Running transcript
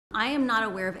I am not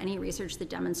aware of any research that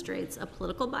demonstrates a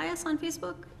political bias on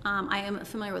Facebook. I am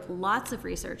familiar with lots of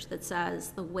research that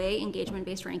says the way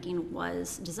engagement-based ranking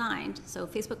was designed, so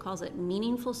Facebook calls it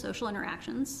meaningful social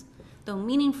interactions, though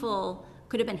meaningful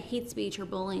could have been hate speech or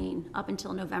bullying up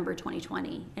until November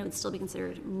 2020, and it would still be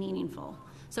considered meaningful.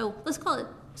 So let's call it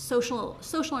social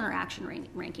interaction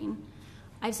ranking.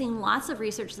 I've seen lots of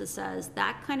research that says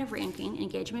that kind of ranking,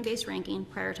 engagement-based ranking,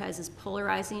 prioritizes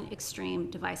polarizing,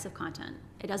 extreme, divisive content.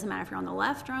 It doesn't matter if you're on the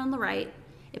left or on the right,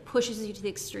 it pushes you to the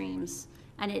extremes,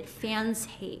 and it fans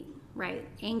hate, right?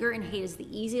 Anger and hate is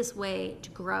the easiest way to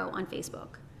grow on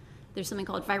Facebook. There's something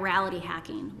called virality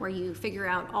hacking, where you figure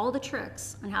out all the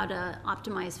tricks on how to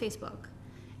optimize Facebook.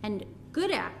 And good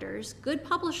actors, good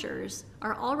publishers,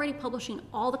 are already publishing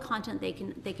all the content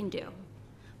they can do.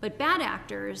 But bad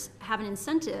actors have an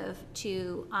incentive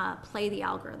to play the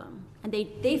algorithm, and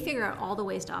they figure out all the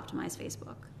ways to optimize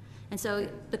Facebook. And so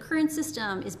the current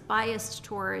system is biased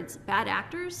towards bad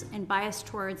actors and biased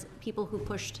towards people who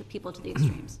push people to the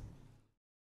extremes.